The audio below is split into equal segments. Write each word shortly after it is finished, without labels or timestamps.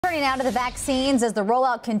Turning now to the vaccines, as the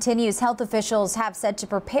rollout continues, health officials have said to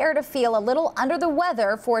prepare to feel a little under the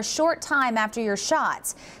weather for a short time after your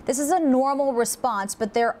shots. This is a normal response,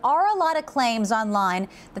 but there are a lot of claims online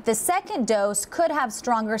that the second dose could have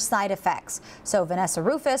stronger side effects. So Vanessa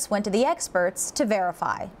Rufus went to the experts to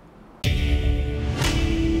verify.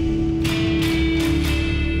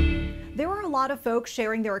 There are a lot of folks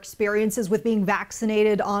sharing their experiences with being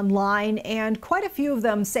vaccinated online, and quite a few of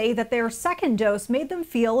them say that their second dose made them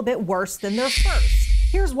feel a bit worse than their first.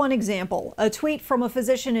 Here's one example, a tweet from a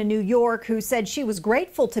physician in New York who said she was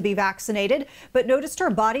grateful to be vaccinated, but noticed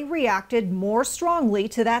her body reacted more strongly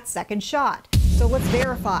to that second shot. So let's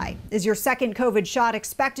verify. Is your second COVID shot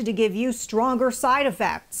expected to give you stronger side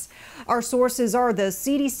effects? Our sources are the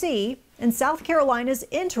CDC and South Carolina's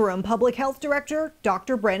interim public health director,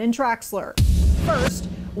 Dr. Brandon Traxler. First,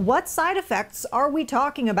 what side effects are we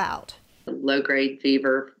talking about? Low-grade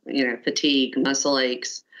fever, fatigue, muscle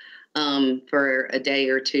aches for a day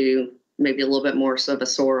or two, maybe a little bit more so of a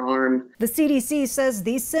sore arm. The CDC says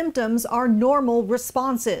these symptoms are normal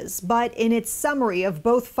responses, but in its summary of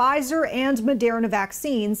both Pfizer and Moderna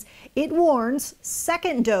vaccines, it warns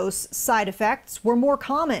second dose side effects were more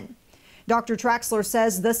common. Dr. Traxler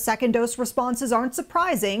says the second dose responses aren't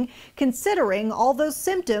surprising, considering all those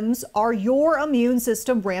symptoms are your immune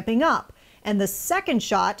system ramping up, and the second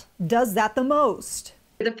shot does that the most.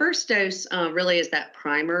 The first dose really is that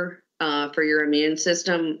primer for your immune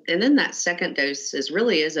system, and then that second dose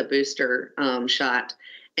really is a booster shot,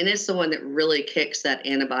 and it's the one that really kicks that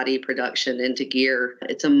antibody production into gear.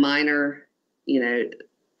 It's a minor,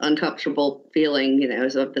 uncomfortable feeling,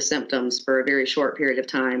 of the symptoms for a very short period of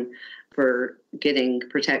time for getting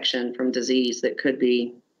protection from disease that could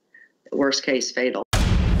be, worst case, fatal.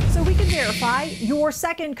 So we can verify your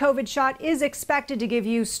second COVID shot is expected to give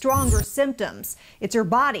you stronger symptoms. It's your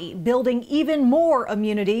body building even more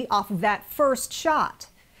immunity off of that first shot.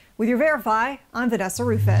 With your Verify, I'm Vanessa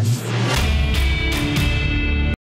Rufus.